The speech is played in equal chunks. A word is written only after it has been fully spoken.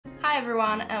Hi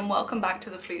everyone and welcome back to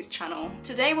the Fluz channel.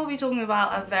 Today we'll be talking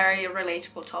about a very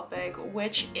relatable topic,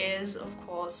 which is of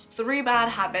course 3 bad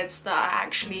habits that are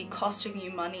actually costing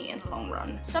you money in the long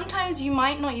run. Sometimes you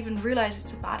might not even realize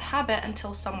it's a bad habit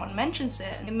until someone mentions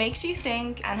it. It makes you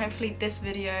think, and hopefully this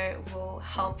video will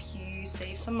help you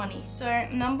save some money. So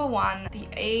number 1, the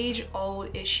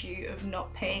age-old issue of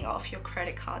not paying off your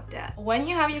credit card debt. When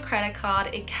you have your credit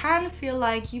card, it can feel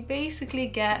like you basically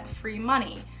get free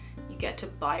money. You get to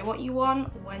buy what you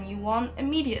want, when you want,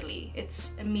 immediately.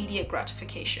 It's immediate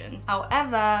gratification.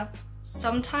 However,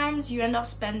 sometimes you end up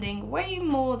spending way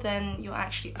more than you're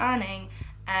actually earning,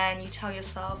 and you tell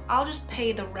yourself, I'll just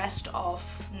pay the rest off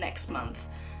next month.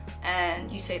 And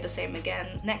you say the same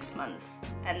again next month,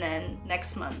 and then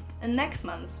next month, and next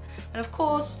month. And of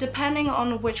course, depending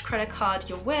on which credit card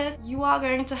you're with, you are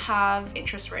going to have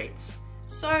interest rates.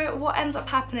 So what ends up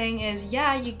happening is,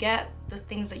 yeah, you get the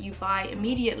things that you buy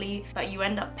immediately, but you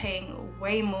end up paying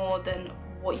way more than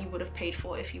what you would have paid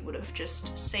for if you would have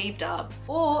just saved up,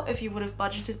 or if you would have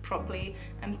budgeted properly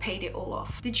and paid it all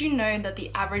off. Did you know that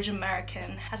the average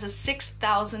American has a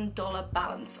 $6,000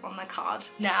 balance on their card?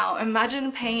 Now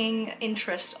imagine paying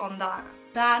interest on that.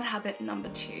 Bad habit number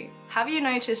 2. Have you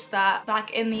noticed that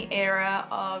back in the era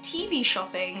of TV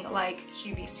shopping, like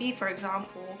QVC for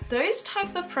example, those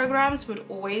type of programs would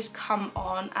always come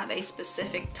on at a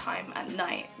specific time at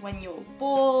night when you're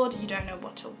bored, you don't know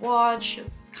what to watch, you're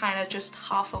kind of just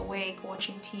half awake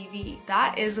watching TV.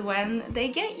 That is when they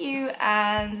get you,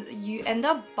 and you end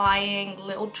up buying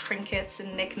little trinkets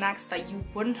and knickknacks that you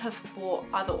wouldn't have bought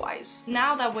otherwise.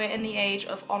 Now that we're in the age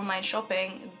of online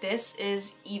shopping, this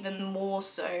is even more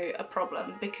so a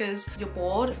problem because you're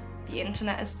bored, the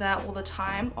internet is there all the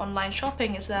time, online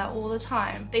shopping is there all the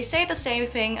time. They say the same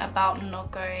thing about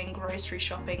not going grocery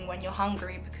shopping when you're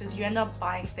hungry because you end up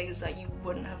buying things that you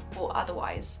wouldn't have bought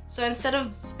otherwise. So instead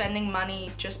of spending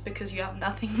money just because you have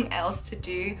nothing else to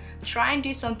do, try and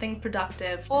do something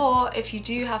productive. Or if you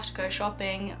do have to go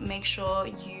shopping, make sure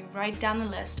you write down the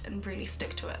list and really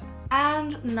stick to it.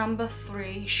 And number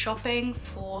 3, shopping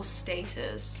for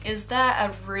status. Is there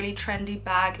a really trendy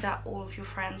bag that all of your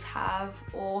friends have,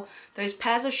 or those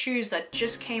pairs of shoes that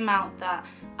just came out that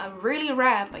are really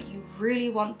rare but you really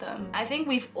want them? I think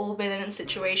we've all been in a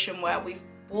situation where we've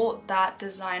bought that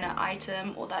designer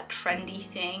item or that trendy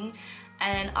thing,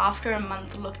 and then after a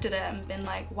month looked at it and been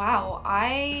like, wow,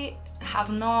 I have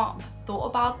not thought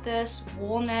about this,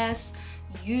 worn this,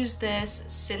 used this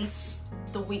since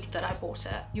the week that I bought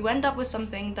it. You end up with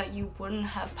something that you wouldn't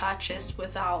have purchased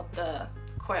without the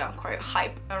quote-unquote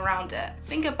hype around it.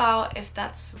 Think about if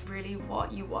that's really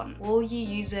what you want. Will you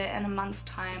use it in a month's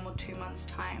time or 2 months'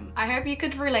 time? I hope you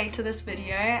could relate to this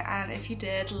video, and if you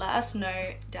did, let us know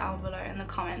down below in the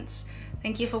comments.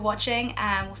 Thank you for watching,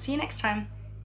 and we'll see you next time.